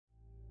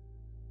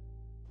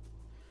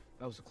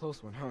That was a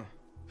close one, huh?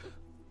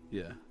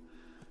 Yeah,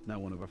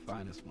 not one of our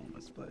finest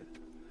moments, but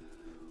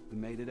we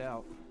made it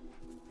out.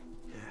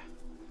 Yeah.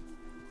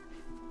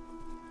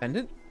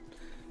 Pendant?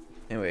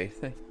 Anyway,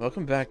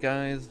 welcome back,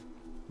 guys.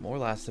 More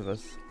Last of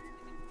Us.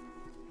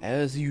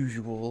 As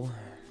usual.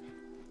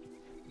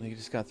 We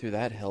just got through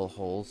that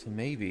hellhole, so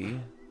maybe...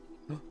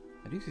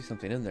 I do see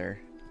something in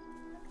there.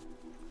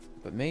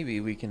 But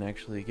maybe we can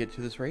actually get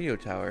to this radio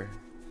tower.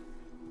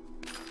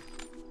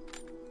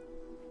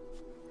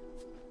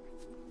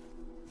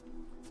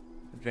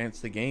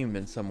 Advance the game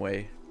in some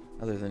way,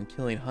 other than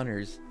killing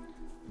hunters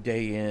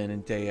day in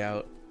and day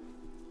out.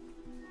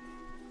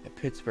 Yeah,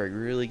 Pittsburgh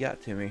really got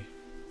to me.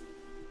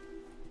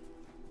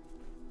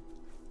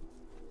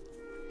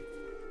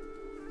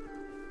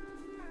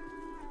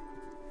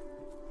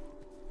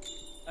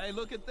 Hey,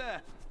 look at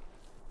that.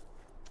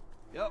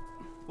 Yep,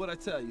 what'd I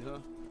tell you, huh?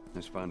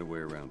 Let's find a way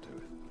around to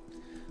it.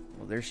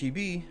 Well, there she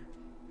be.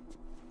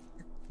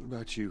 What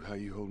about you? How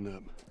you holding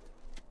up?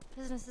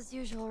 Business as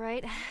usual,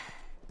 right?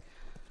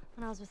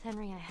 When I was with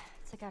Henry, I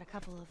took out a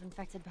couple of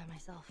infected by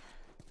myself.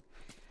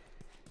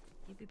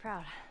 You'd be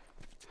proud.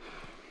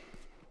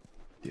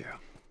 Yeah.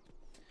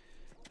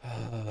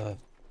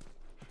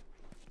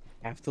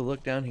 Have to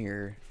look down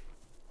here.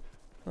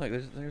 Look,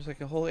 there's like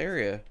a whole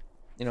area.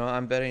 You know,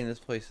 I'm betting this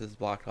place is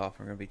blocked off.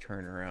 We're gonna be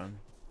turning around.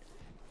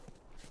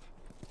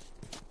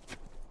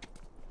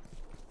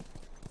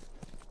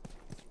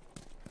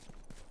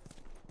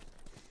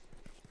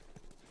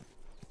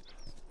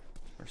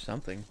 Or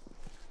something.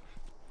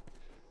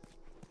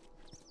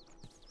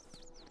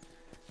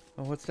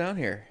 Oh, what's down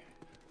here?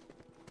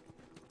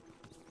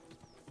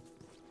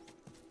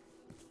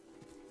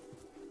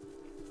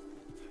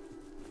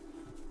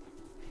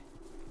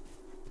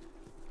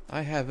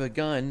 I have a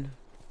gun.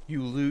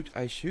 You loot,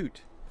 I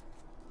shoot.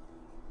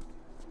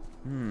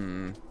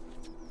 Okay,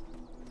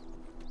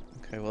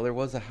 well, there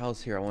was a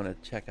house here I want to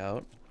check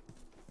out.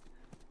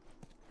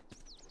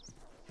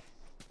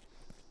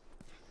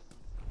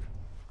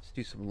 Let's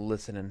do some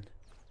listening.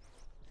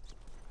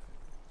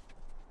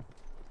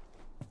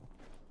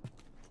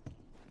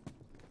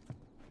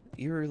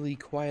 Eerily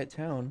quiet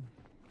town.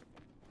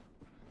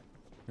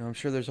 Now, I'm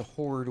sure there's a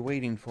horde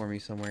waiting for me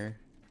somewhere.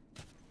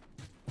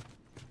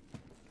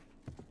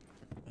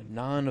 A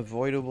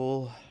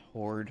non-avoidable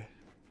horde.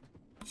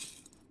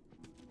 It's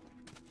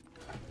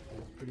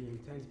pretty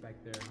intense back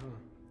there, huh?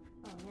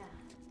 Oh, yeah.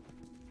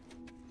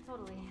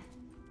 Totally.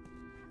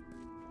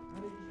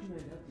 How did you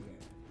end up here?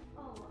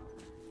 Oh,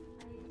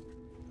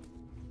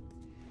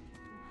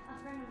 a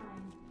friend of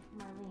mine,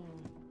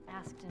 Marlene,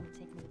 asked him to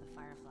take me to the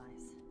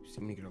Fireflies. You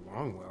seem to get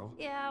along well.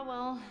 Yeah,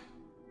 well,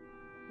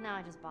 now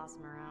I just boss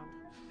him around.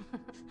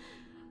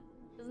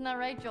 Isn't that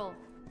right, Joel?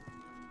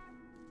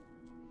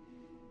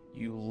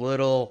 You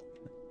little...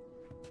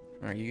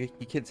 Alright, you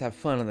kids have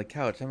fun on the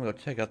couch. I'm gonna go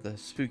check out the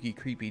spooky,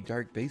 creepy,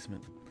 dark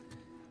basement.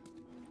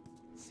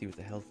 Let's see what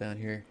the hell's down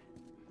here.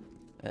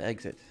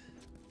 Exit.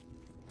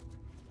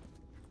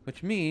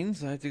 Which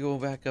means I have to go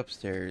back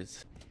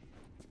upstairs.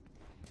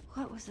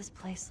 What was this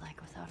place like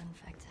without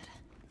infected?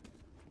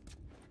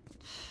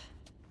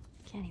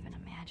 Can't even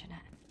imagine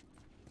it.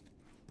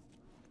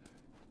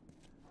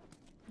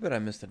 I bet I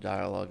missed a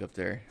dialogue up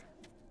there.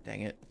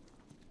 Dang it.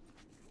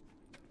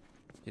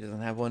 He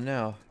doesn't have one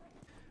now.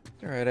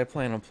 Alright, I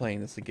plan on playing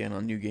this again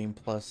on New Game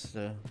Plus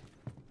to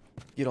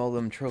get all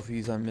them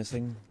trophies I'm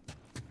missing.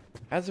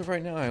 As of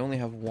right now, I only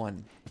have one.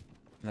 And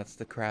that's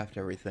the craft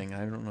everything.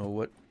 I don't know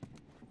what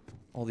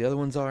all the other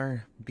ones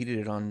are. Beat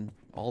it on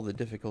all the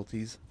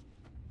difficulties.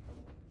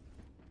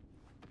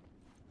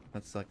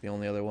 That's like the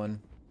only other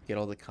one. Get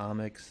all the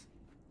comics.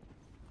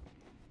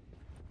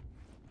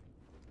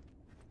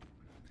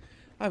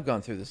 I've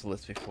gone through this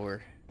list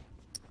before.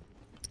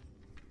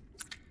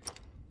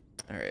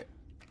 Alright.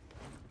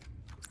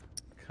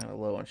 Kind of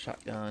low on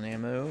shotgun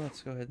ammo.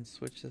 Let's go ahead and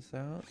switch this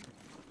out.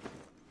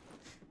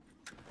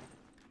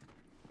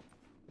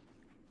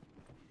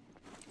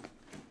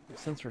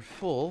 Since we're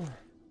full,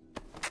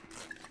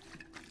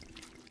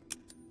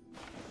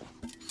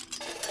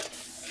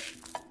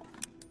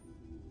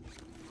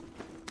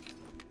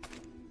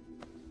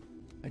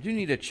 I do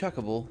need a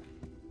chuckable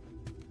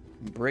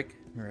brick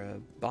or a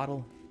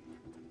bottle.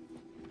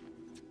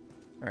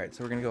 Alright,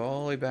 so we're gonna go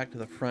all the way back to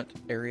the front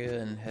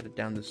area and head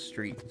down the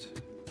street.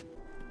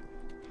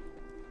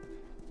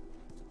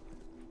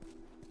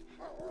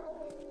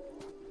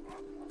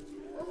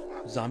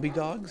 Zombie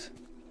dogs?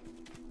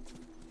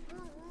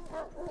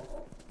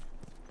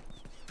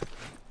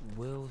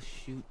 Will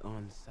shoot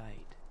on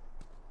sight.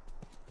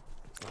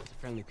 Lots of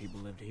friendly people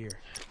lived here.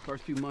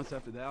 First few months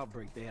after the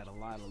outbreak, they had a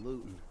lot of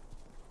looting.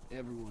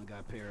 Everyone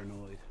got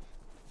paranoid.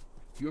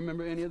 You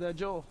remember any of that,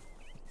 Joel?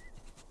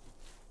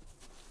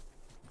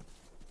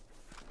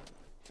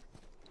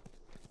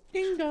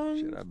 Ding dong!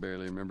 Shit, I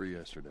barely remember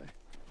yesterday.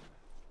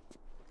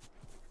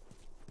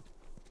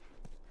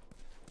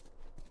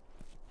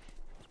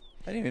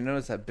 I didn't even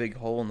notice that big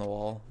hole in the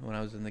wall when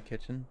I was in the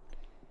kitchen.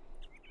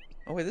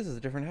 Oh wait, this is a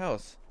different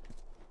house.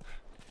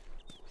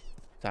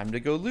 Time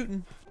to go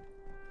looting.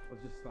 I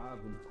was just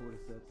 5 when the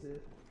cordyceps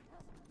hit.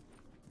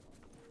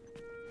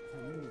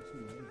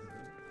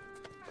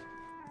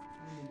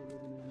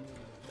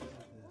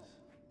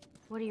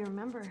 What do you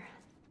remember?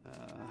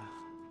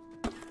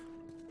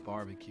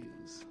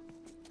 Barbecues.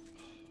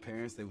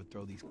 Parents, they would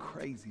throw these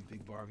crazy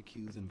big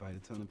barbecues, invite a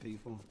ton of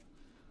people.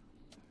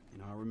 You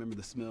know, I remember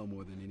the smell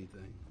more than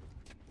anything.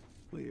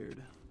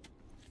 Weird.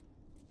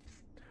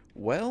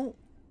 Well,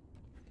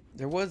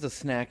 there was a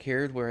snack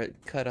here where it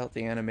cut out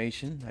the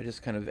animation. I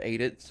just kind of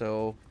ate it,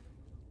 so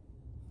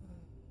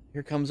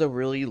here comes a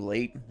really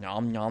late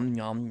nom nom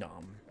nom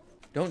nom.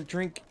 Don't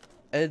drink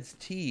Ed's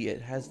tea,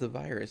 it has the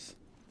virus.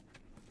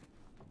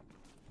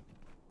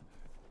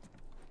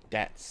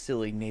 That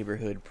silly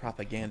neighborhood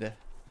propaganda.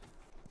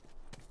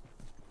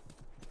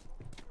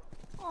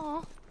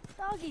 Aw,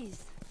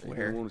 doggies. You're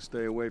Where? gonna want to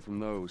stay away from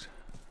those.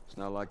 It's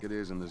not like it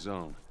is in the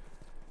zone.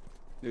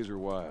 These are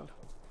wild.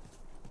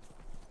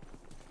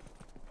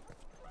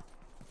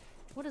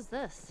 What is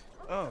this?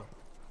 Oh,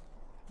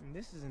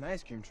 this is an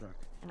ice cream truck.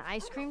 An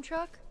ice cream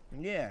truck?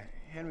 Yeah,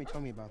 Henry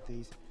told me about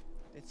these.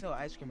 They sell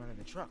ice cream out of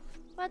the truck.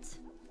 What?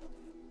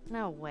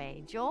 No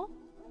way. Joel?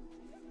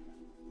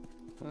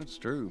 That's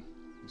true.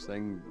 This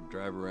thing would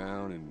drive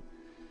around and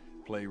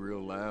play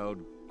real loud,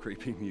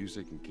 creepy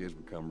music, and kids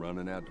would come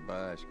running out to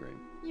buy ice cream.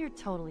 You're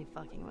totally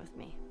fucking with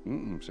me.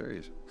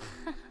 Serious.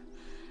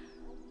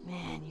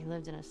 Man, you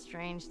lived in a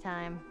strange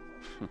time.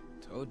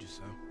 Told you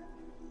so.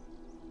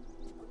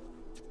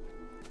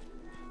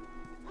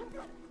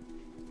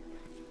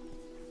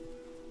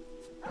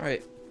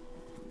 Alright.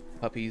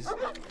 Puppies.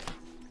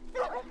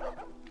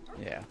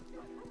 Yeah.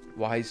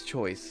 Wise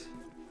choice.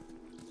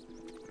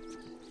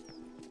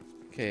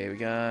 Okay, we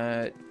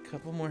got a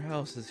couple more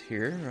houses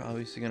here. We're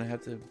obviously gonna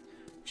have to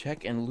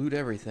check and loot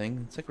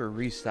everything. It's like we're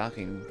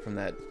restocking from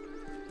that.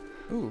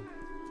 Ooh.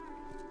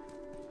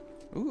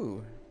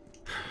 Ooh.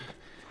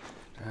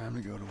 Time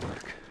to go to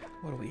work.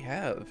 What do we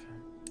have?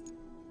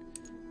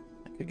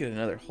 I could get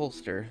another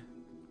holster.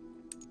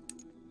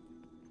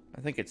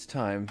 I think it's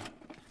time.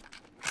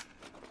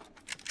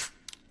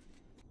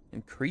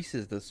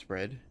 Increases the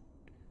spread.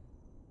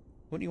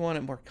 Wouldn't you want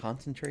it more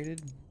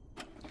concentrated?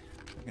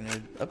 I'm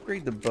gonna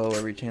upgrade the bow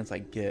every chance I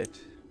get.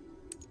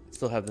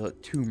 Still have the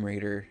Tomb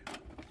Raider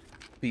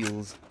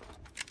feels.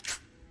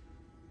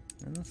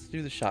 And let's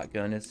do the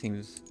shotgun. It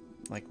seems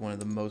like one of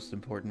the most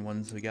important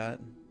ones we got.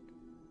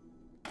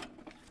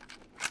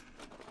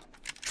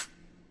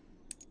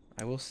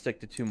 I will stick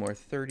to 2 more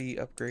 30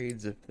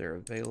 upgrades if they're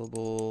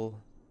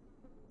available.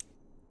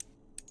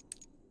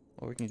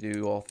 Or we can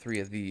do all 3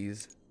 of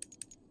these.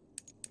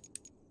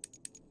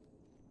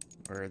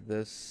 Or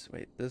this.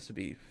 Wait, this would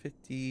be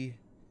 50.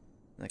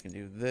 And I can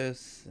do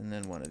this, and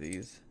then one of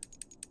these.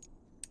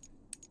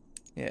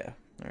 Yeah,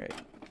 alright.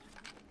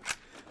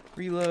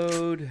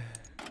 Reload.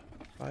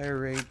 Fire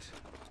rate.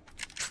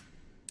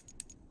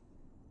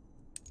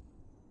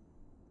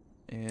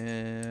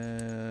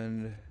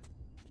 And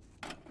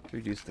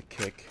reduce the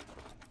kick.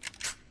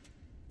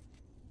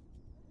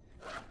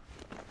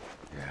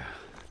 Yeah.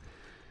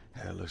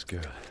 That looks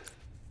good.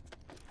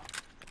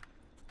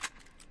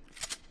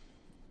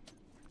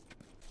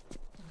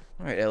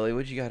 Alright, Ellie,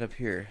 what you got up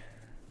here?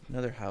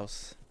 Another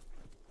house.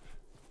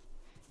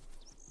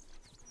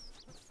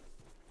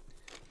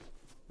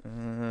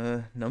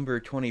 Number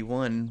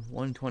 21,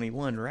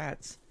 121,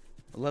 rats.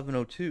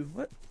 1102,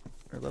 what?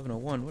 Or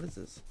 1101, what is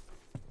this?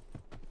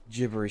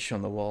 Gibberish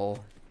on the wall.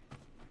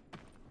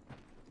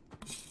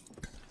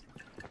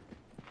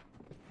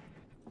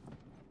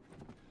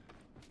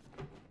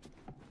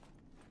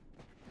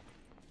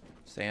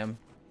 Sam?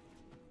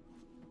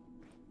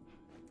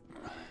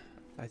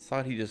 I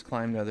thought he just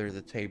climbed under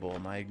the table.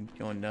 Am I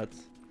going nuts?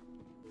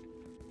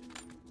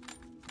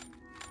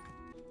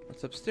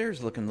 What's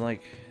upstairs looking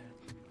like?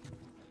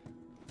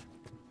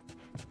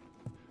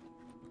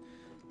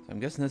 So I'm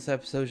guessing this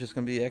episode is just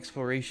going to be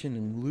exploration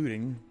and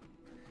looting.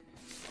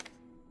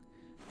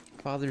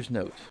 Father's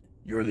note.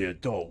 You're the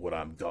adult when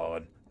I'm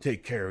gone.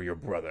 Take care of your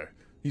brother.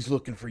 He's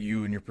looking for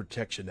you and your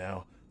protection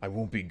now. I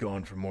won't be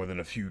gone for more than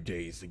a few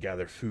days to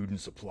gather food and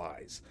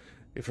supplies.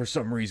 If for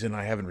some reason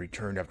I haven't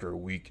returned after a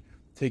week,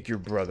 take your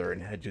brother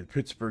and head to the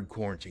Pittsburgh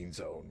quarantine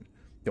zone.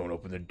 Don't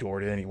open the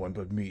door to anyone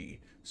but me.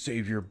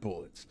 Save your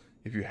bullets.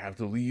 If you have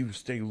to leave,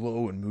 stay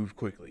low and move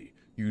quickly.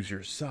 Use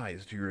your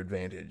size to your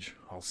advantage.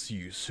 I'll see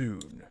you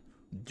soon,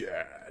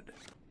 Dad.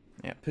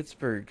 Yeah,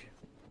 Pittsburgh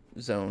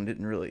zone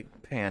didn't really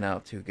pan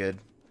out too good.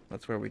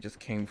 That's where we just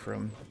came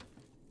from.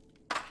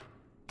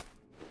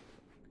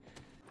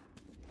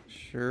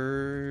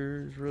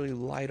 Sure is really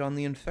light on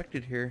the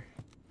infected here.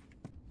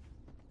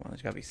 Well,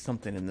 there's gotta be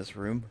something in this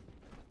room.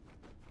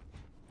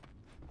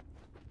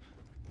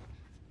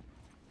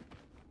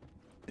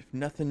 If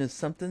nothing is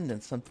something,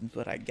 then something's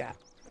what I got.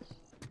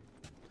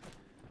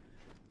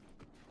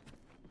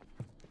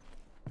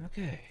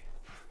 Okay.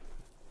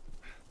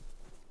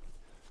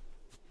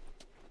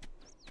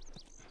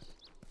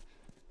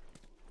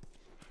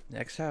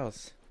 Next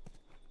house.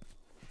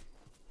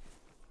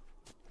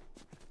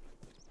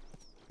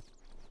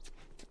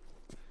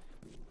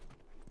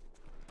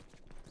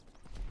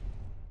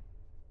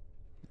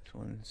 This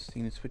one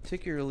seems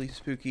particularly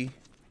spooky.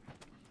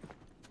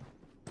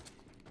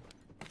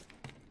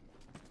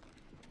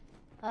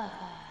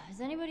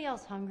 Is anybody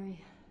else hungry?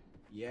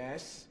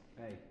 Yes.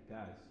 Hey,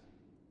 guys.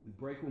 We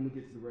break when we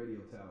get to the radio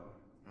tower.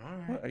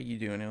 Alright. What are you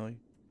doing, Ellie?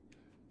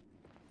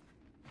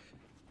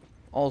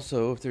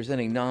 Also, if there's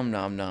any nom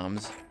nom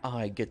noms,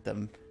 I get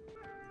them.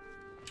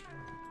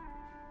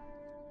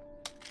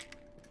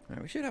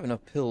 Alright, we should have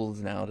enough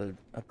pills now to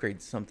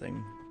upgrade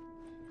something.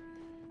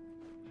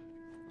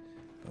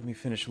 Let me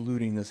finish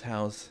looting this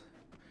house.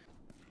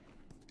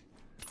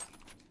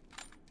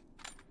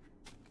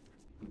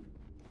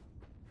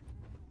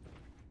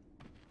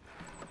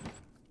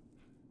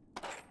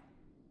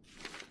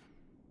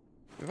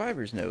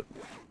 Survivor's note.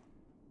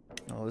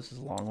 Oh, this is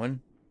a long one.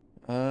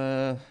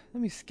 Let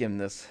me skim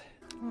this.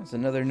 Oh, it's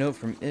another note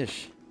from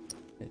Ish.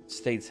 It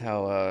states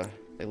how,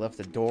 they left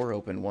the door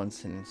open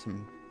once and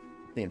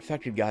the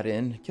infected got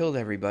in, killed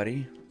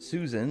everybody.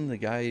 Susan, the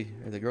guy,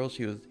 or the girl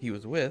he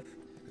was with.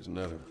 There's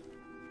another.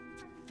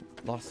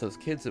 Lost those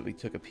kids that we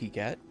took a peek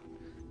at.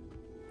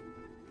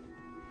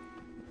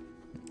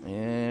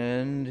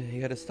 And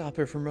he had to stop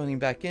her from running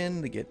back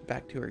in to get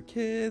back to her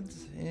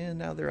kids, and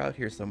now they're out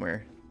here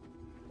somewhere.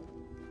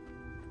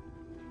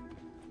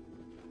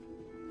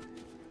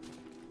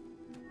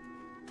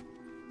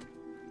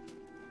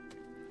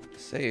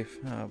 Safe.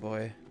 Oh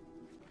boy.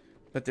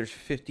 But there's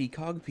 50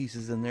 cog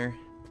pieces in there.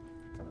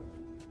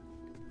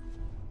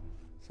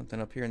 Something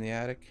up here in the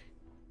attic.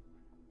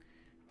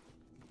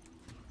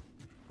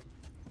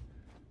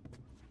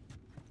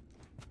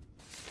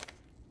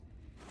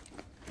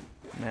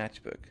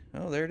 Matchbook.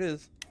 Oh, there it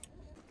is.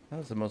 That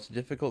was the most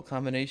difficult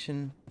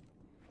combination.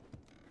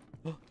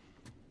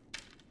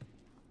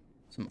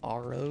 Some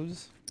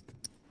ROs.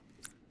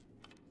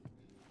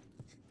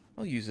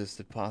 I'll use this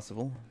if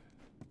possible.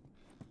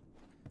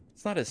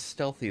 It's not as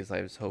stealthy as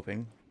I was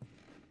hoping.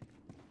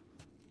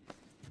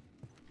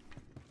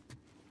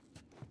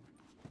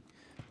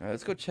 Alright,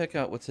 let's go check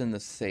out what's in the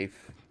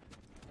safe.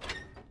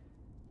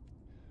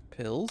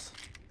 Pills.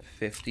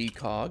 50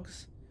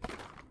 cogs.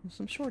 And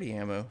some shorty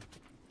ammo.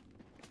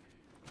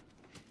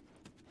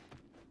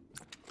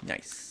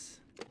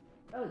 Nice.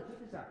 Oh, check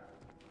this out.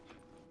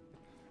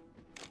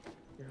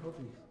 Your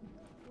hoopies.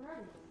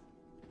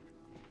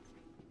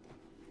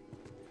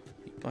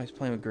 Oh, he's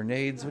playing with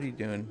grenades. What are you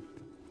doing?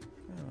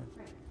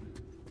 Oh.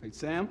 Hey,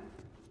 Sam?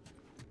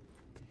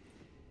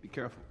 Be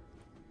careful.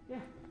 Yeah.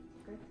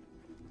 Okay.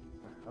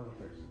 I'll go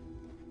first.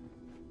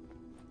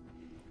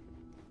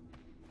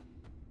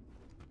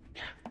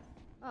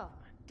 Oh,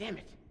 Damn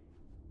it.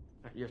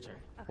 Your turn.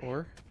 okay.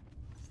 4,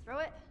 Just throw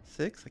it.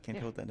 6? I can't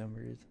Yeah. tell what that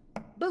number is.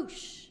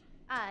 Boosh!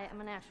 I am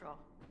a natural.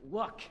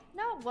 Luck.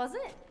 No, it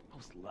wasn't.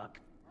 Post luck.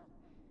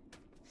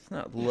 It's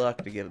not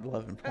luck to get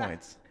 11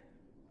 points.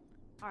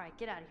 Alright,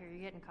 get out of here.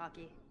 You're getting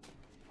cocky.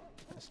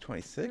 That's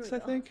 26, Here I we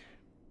go. think.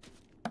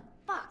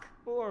 Fuck!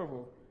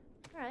 Horrible.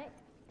 Alright.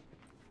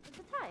 It's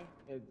a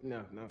tie.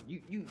 No.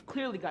 You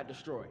clearly got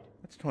destroyed.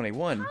 That's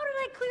 21. How did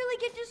I clearly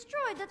get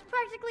destroyed? That's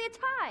practically a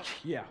tie.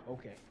 Yeah,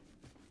 okay.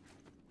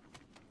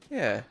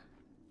 Yeah.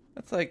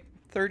 That's like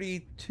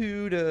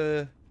 32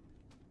 to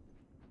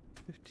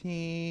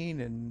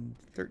 15 and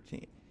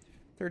 13.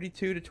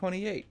 32 to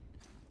 28.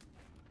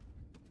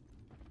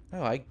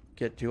 Oh, I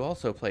get to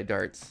also play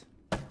darts.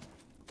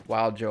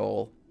 Wow,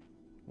 Joel.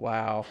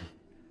 Wow.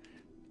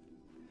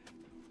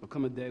 There'll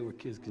come a day where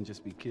kids can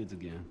just be kids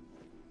again.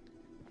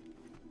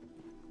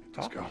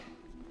 Let's go.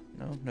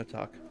 No, no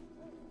talk.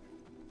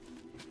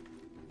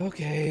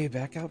 Okay,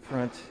 back out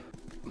front.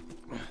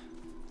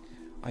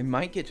 I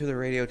might get to the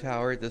radio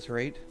tower at this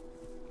rate.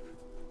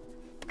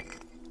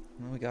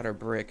 Well, we got our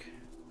brick.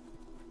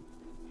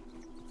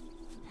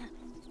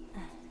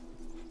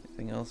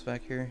 Anything else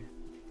back here?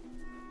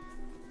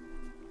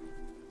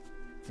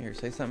 Here,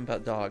 say something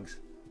about dogs.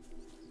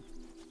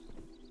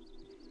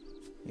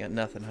 You got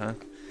nothing, huh?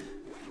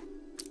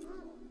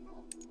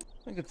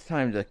 I think it's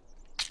time to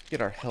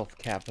get our health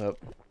cap up.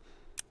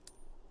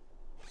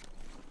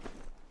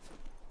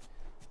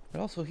 It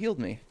also healed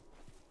me.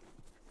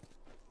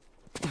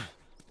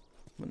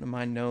 Wouldn't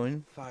mind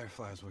knowing.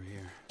 Fireflies were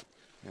here.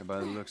 Yeah, by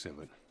the looks of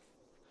it.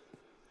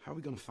 How are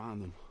we gonna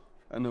find them?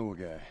 I know a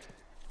guy.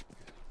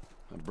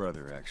 My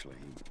brother, actually.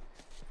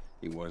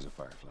 He was a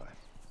firefly.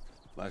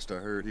 Last I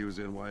heard, he was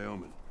in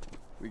Wyoming.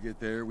 We get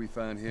there, we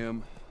find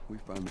him, we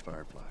find the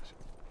fireflies.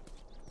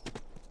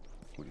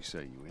 What do you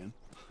say, you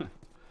in?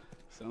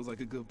 Sounds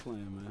like a good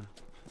plan, man.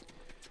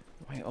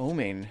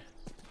 Wyoming.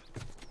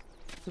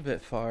 It's a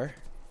bit far.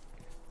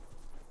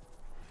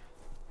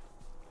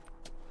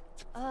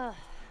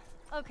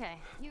 Okay.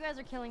 You guys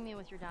are killing me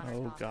with your downer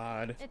Oh talk.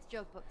 god. It's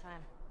joke book time.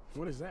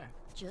 What is that?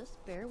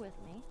 Just bear with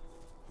me.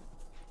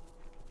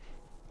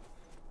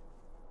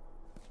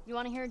 You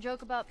want to hear a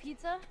joke about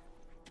pizza?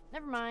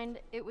 Never mind,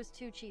 it was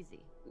too cheesy.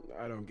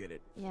 I don't get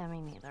it. Yeah,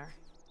 me neither.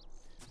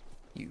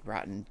 You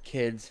rotten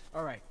kids.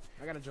 Alright,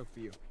 I got a joke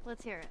for you.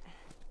 Let's hear it.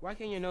 Why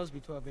can't your nose be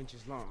 12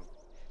 inches long?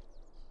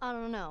 I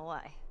don't know,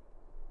 why?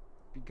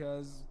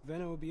 Because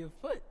then it would be a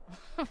foot.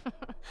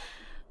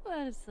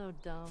 That is so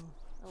dumb.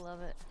 I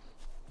love it.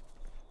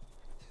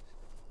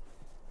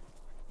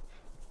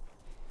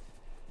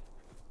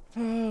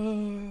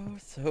 Oh,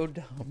 so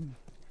dumb.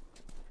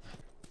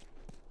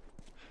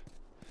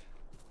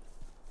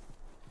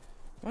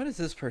 Why does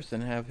this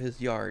person have his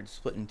yard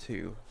split in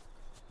two?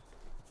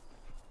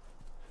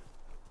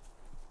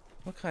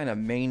 What kind of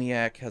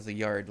maniac has a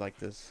yard like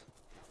this?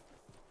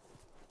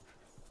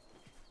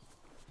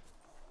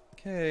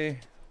 Okay.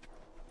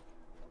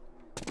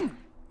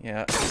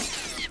 Yeah.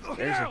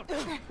 There's a...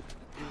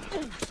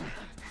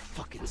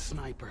 Fucking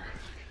sniper.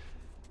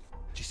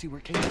 Did you see where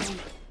it came from?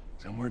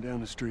 Somewhere down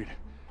the street.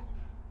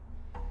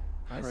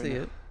 I Right see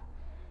now. it.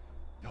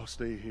 Y'all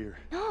stay here.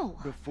 No!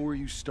 Before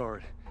you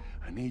start,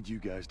 I need you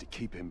guys to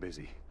keep him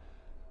busy.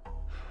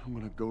 I'm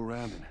gonna go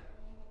around and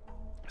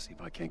see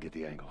if I can't get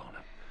the angle on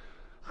him.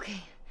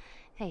 Okay.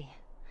 Hey.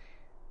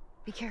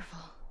 Be careful.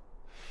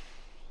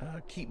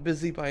 Keep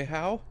busy by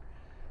how?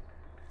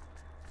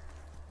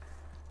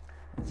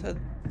 Let's head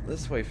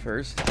this way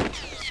first.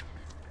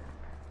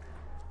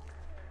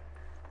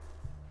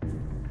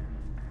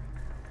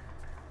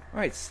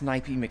 Alright,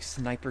 Snipey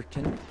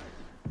McSniperton.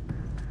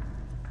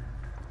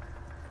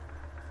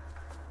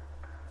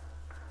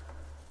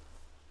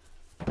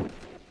 I'll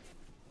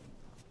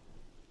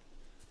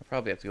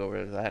probably have to go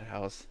over to that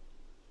house.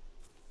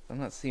 I'm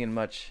not seeing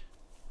much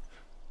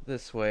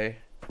this way.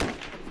 Come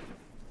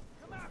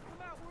out,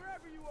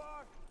 wherever you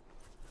are.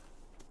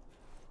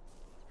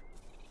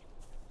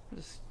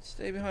 Just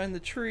stay behind the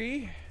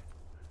tree.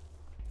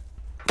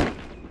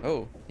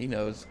 Oh, he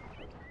knows.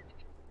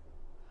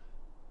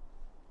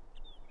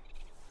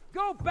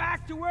 Go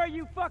back to where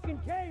you fucking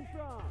came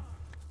from.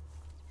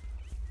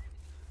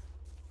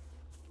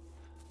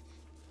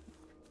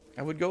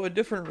 I would go a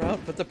different route,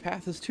 but the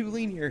path is too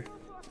linear.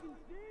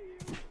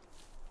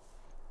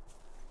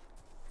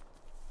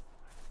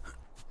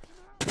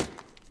 Good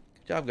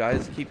job,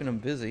 guys, keeping him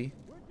busy.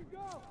 Where'd you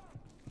go?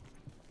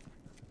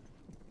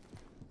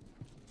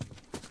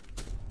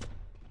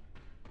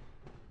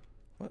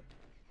 What?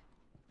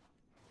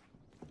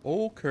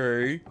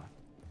 Okay.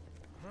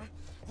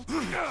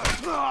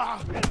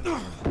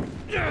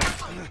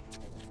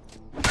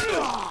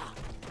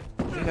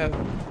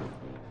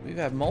 We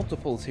have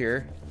multiples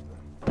here.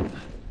 Get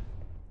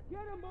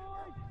him, boys!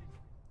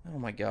 Oh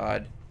my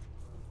god.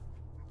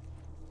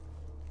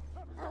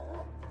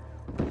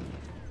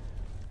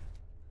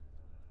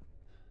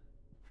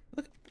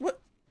 Look, what?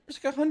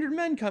 There's like 100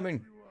 men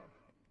coming.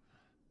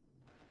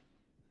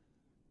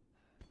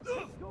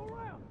 Go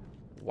around!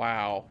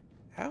 Wow.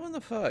 How in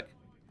the fuck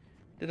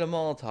did a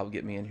Molotov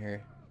get me in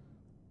here?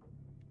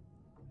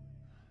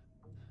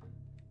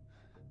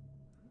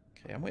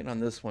 Okay, I'm waiting on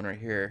this one right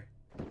here.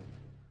 Come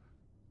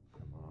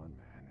on,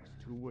 man. There's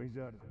 2 ways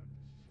out of this.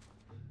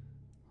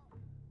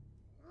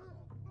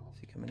 Is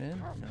he coming in?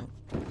 No.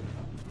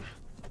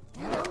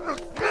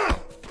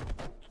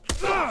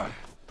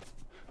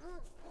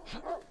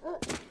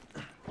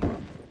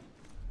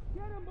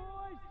 Get him,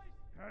 boys!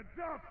 Heads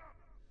up!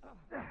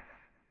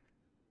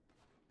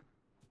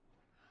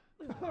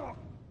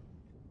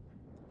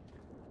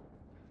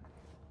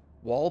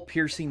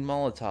 Wall-piercing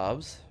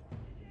Molotovs.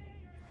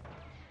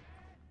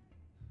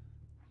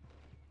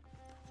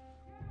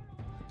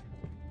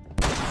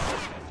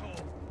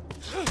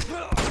 Heads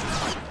up!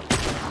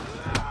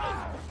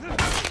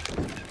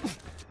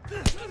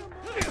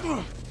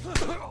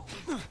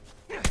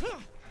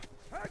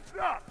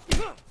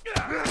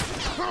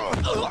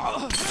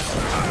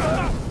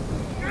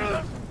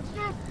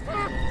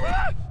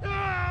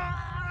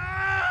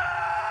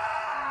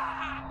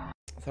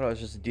 I thought I was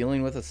just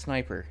dealing with a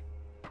sniper.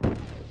 Come out,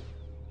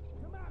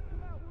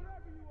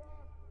 wherever you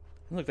are!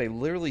 Look, they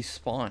literally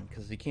spawn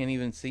because you can't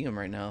even see them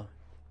right now.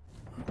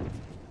 I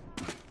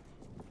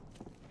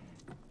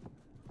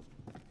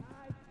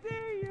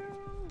see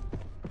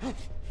you!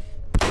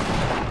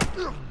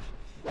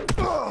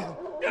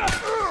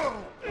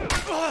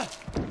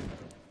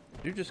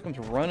 Dude just comes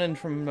running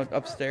from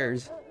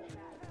upstairs.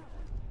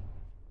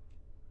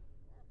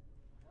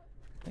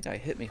 That guy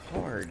hit me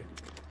hard.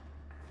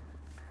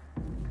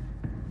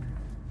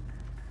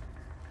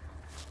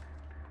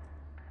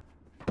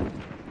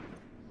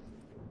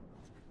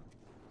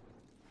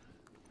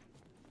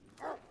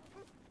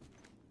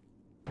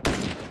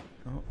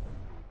 Oh.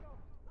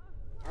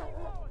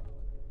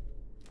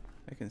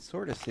 I can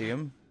sort of see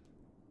him.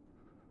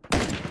 I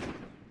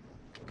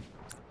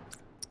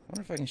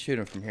wonder if I can shoot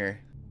him from here.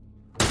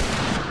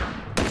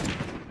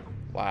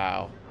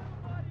 Wow.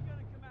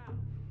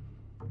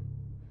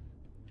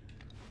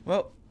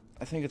 Well,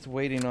 I think it's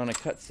waiting on a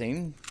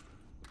cutscene.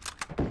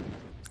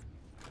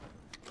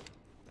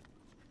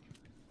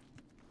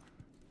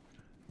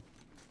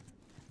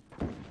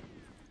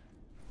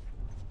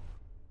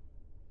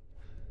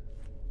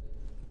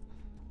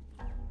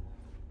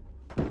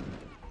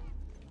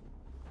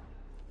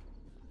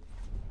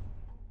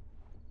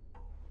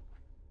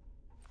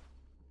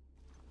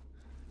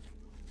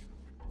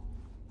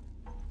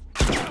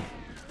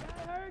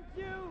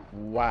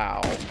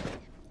 Wow.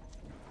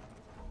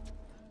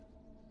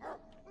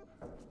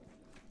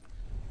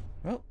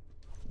 Well,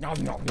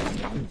 nom nom nom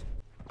nom.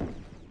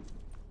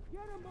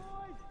 Get him,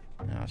 boys!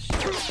 Oh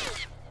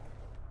shit.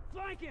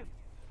 Flank him!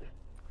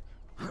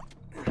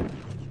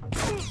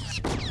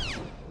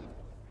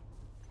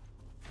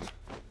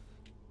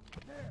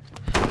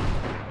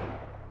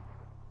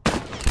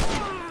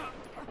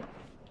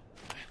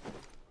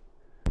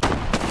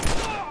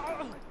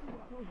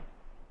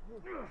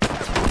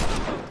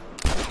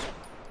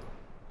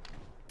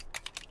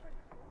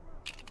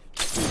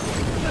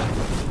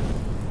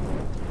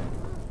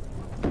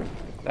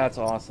 That's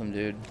awesome,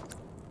 dude.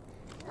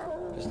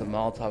 Just a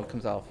Molotov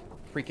comes out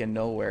of freaking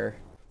nowhere.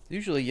 They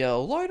usually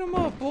yell, "Light them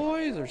up,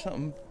 boys," or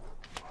something.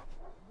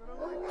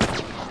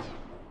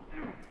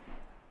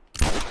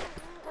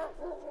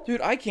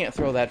 Dude, I can't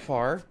throw that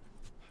far.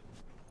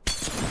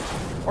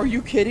 Are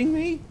you kidding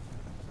me?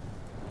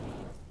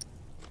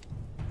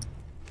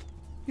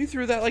 You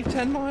threw that like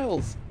 10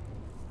 miles.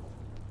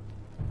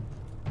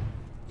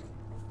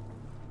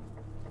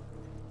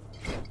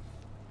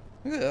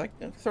 Look at that, I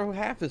can throw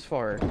half as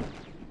far.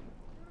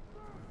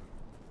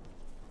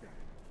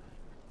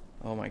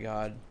 Oh my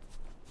god.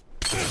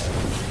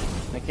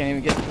 I can't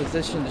even get in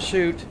position to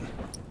shoot.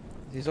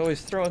 He's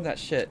always throwing that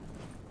shit.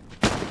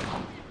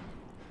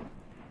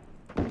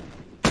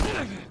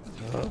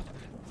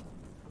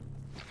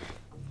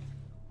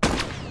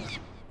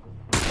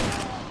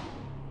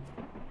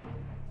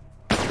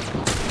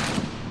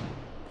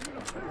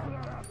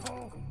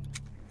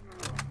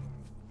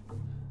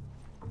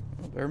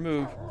 Better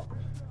move.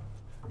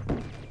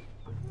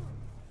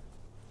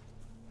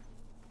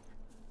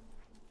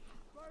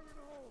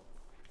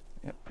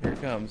 Yep, here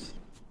it comes.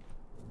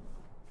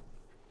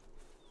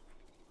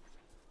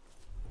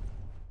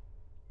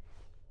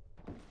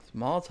 It's a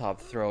Molotov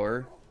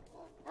thrower.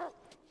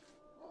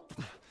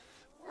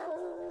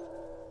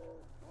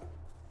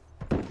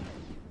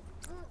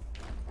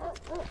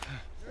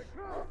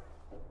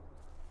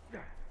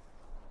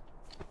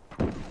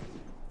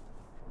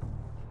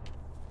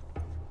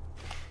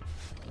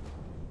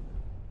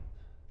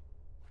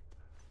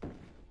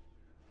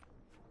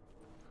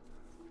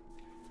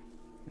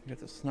 Got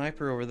the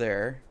sniper over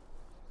there.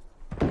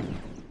 When's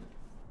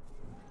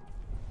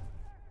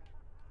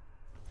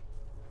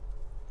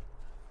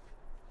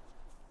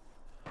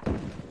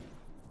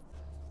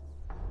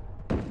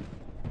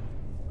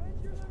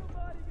your little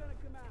body gonna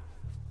come out?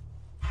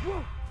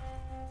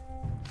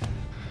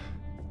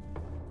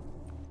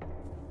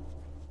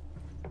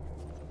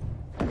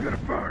 I'm gonna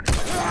burn.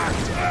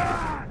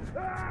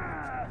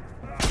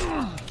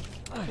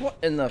 What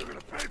in the...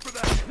 Pay for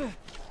that.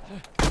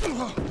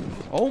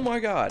 Oh my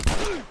god.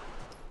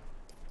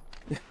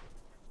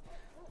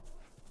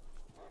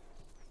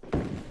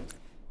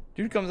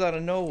 Dude comes out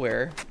of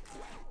nowhere.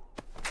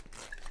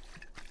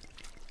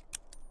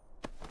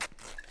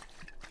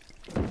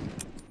 I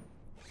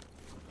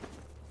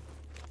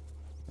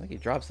think he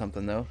dropped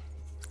something though.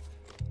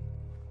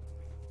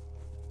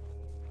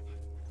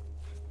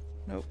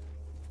 Nope.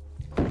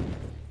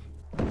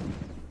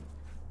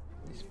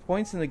 These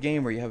points in the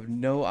game where you have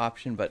no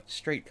option but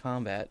straight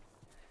combat.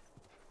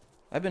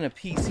 I've been a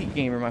PC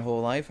gamer my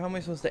whole life. How am I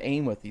supposed to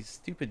aim with these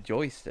stupid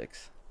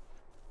joysticks?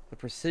 The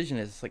precision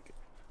is like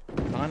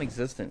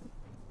non-existent.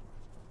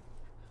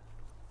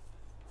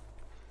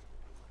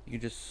 You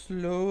just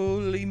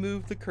slowly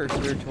move the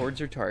cursor towards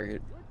your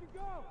target. Where'd you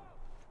go?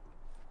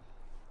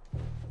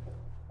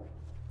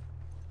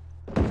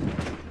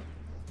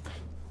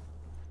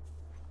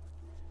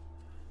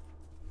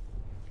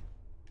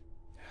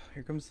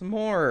 Here comes some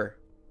more.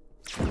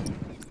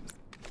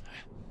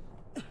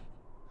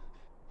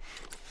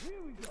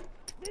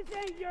 This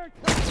ain't your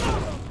turn!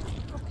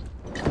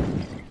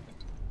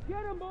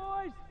 Get him,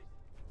 boys!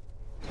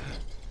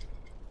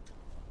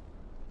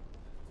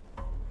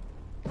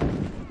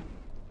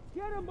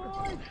 Get him,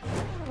 boys!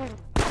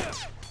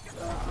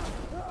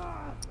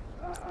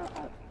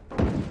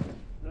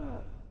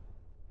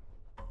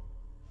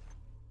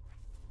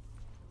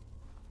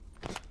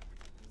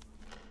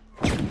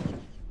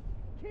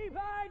 Keep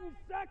hiding,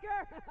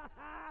 sucker!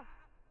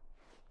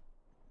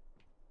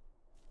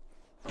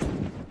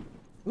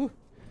 Ooh.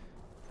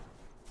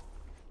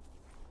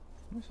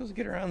 How am I supposed to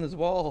get around this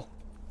wall?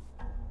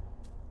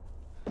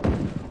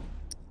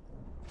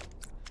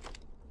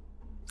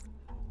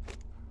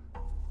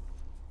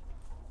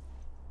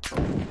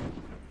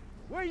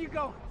 Where you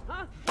going,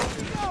 huh? Where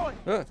you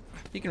going?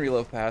 You can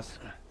reload fast.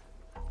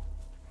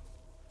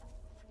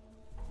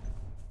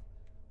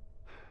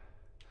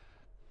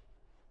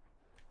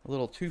 A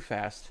little too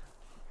fast.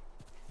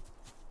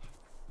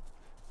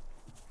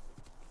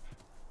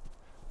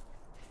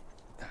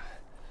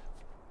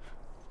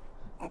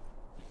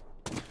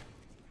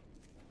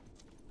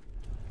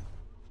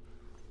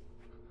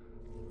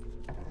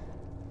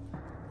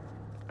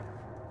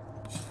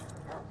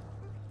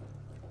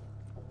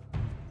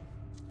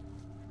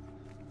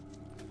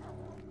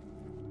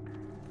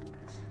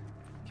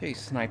 Okay,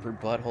 sniper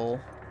butthole.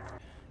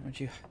 Why aren't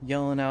you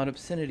yelling out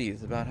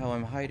obscenities about how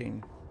I'm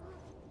hiding?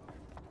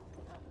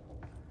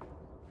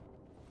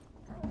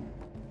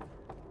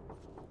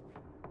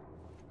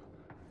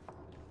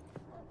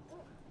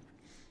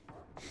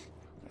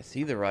 I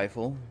see the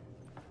rifle.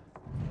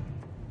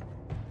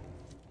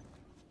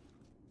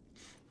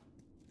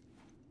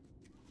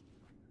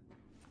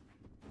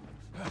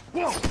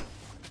 Whoa!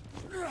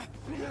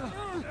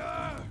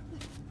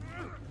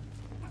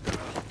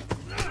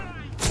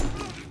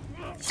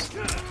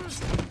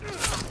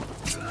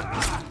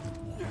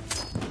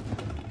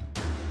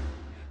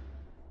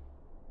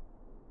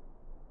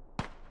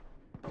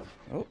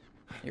 Oh,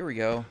 here we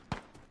go.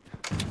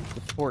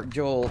 Support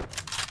Joel.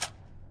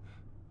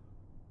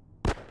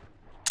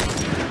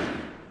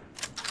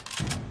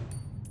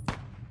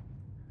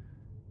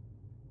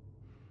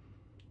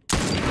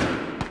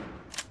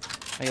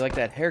 How you like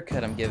that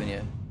haircut I'm giving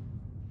you?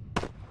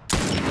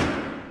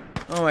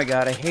 Oh my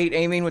god, I hate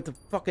aiming with the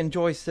fucking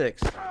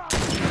joysticks.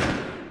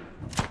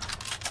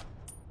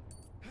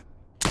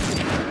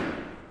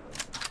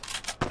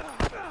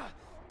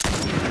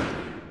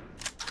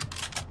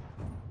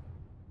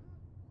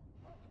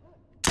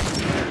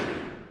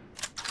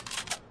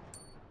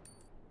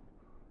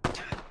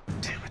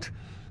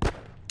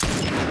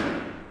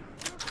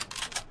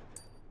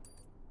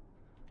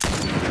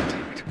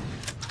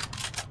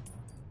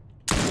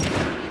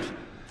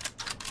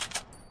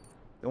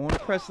 Don't want to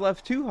press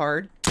left too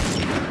hard.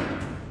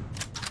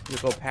 You'll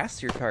go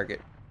past your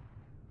target.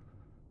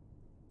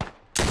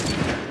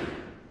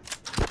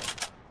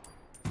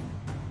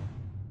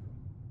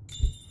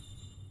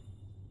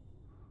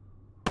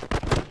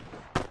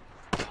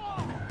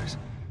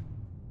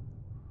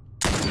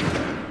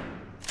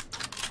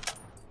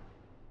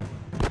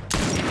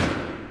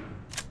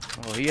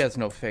 Oh, he has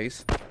no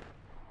face.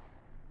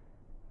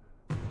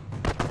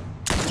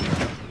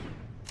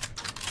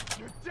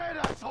 You're dead,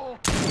 asshole!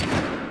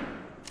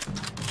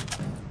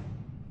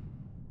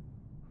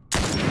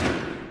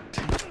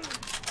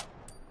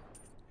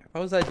 If I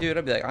was that dude,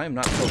 I'd be like, I am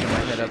not poking my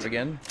head up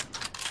again.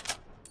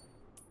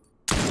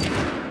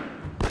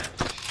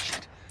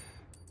 Shit.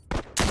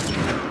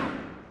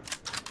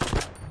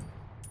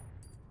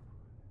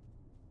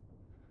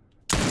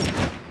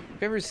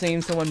 Have you ever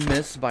seen someone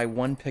miss by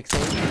 1 pixel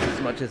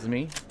as much as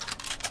me?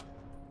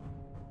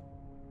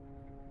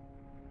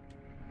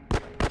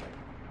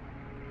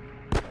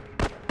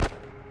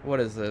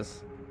 What is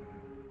this?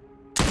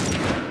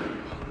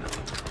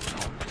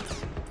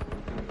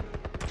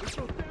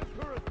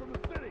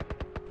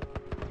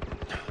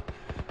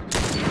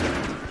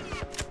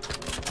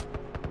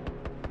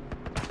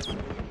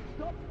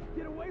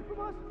 Get away from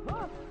us,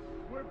 huh?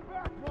 We're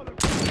back, mother.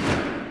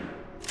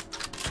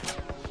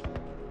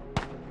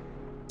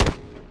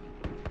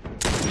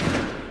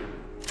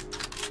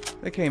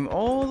 They came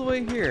all the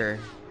way here.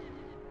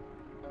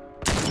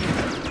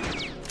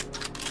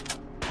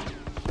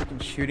 Fucking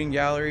shooting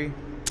gallery.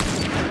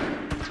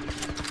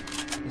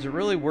 Is it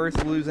really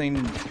worth losing?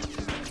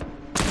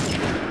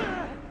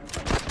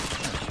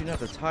 Shooting out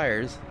the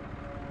tires.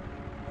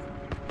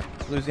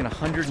 Losing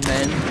 100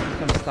 men to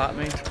come stop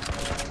me.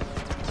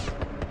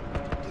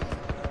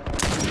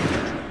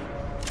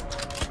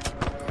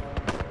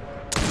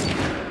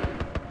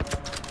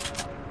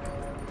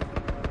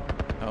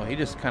 Oh, he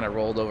just kind of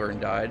rolled over and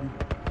died.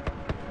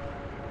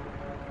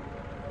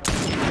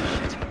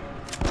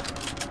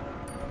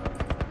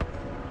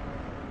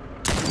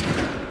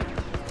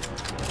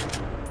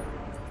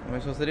 What am I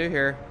supposed to do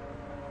here?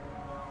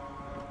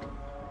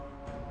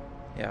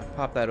 Yeah,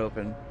 pop that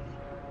open.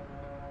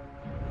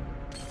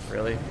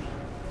 Really?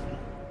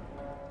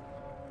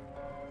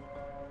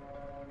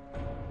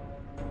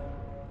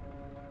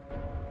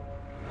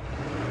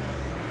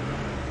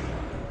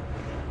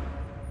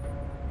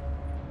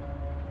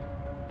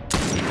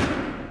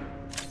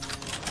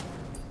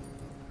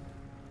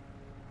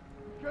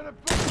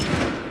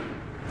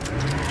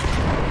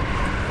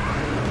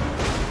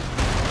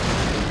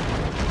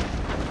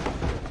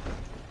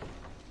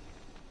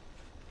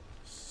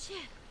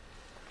 Shit.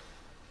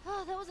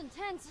 Oh, that was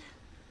intense.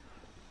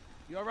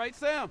 You all right,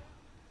 Sam?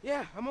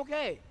 Yeah, I'm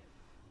okay.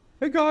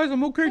 Hey guys,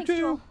 I'm okay Thanks, too.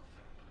 Joel.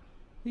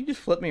 You just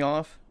flipped me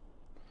off.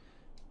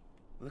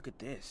 Look at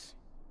this.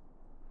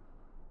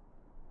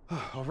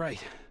 All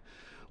right.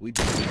 We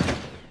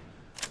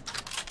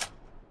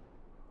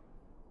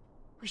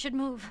We should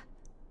move.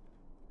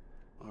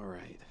 All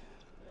right.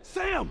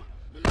 Sam!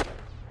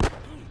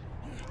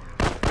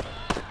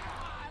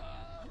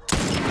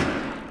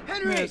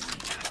 Henry! Miss.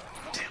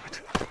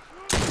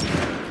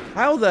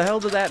 How the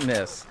hell did that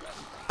miss?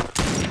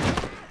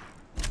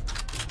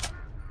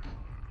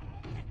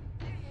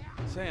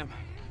 Sam,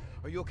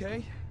 are you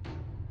okay?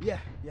 Yeah,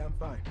 I'm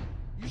fine.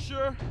 You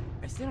sure?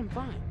 I said I'm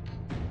fine.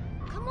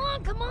 Come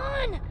on, come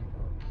on!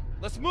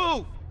 Let's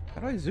move!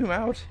 How do I zoom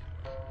out?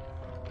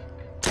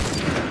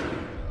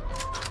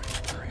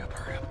 Hurry up,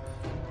 hurry up.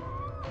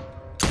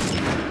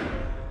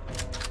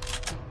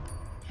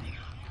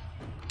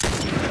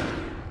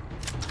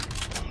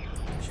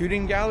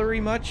 Shooting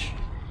gallery much?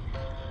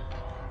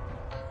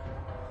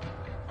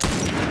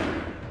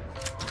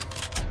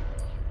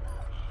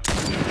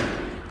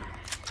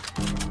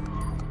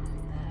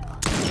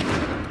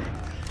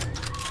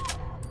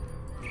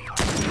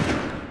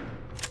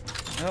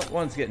 Oh,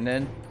 one's getting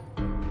in.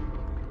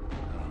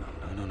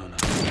 No.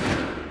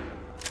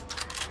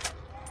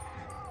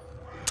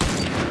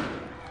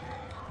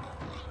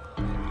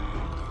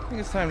 I think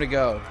it's time to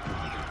go.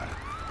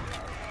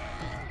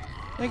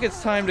 I think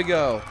it's time to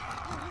go.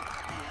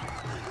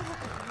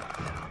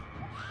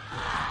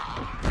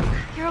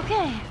 You're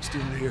okay. Still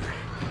here.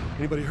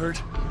 Anybody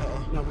hurt?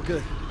 No, we're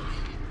good.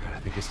 I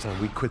think it's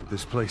time we quit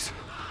this place.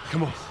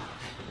 Come on.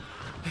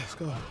 Let's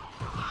go.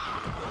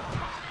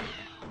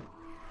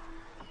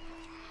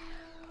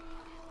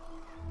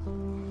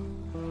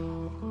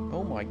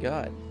 Oh my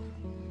god.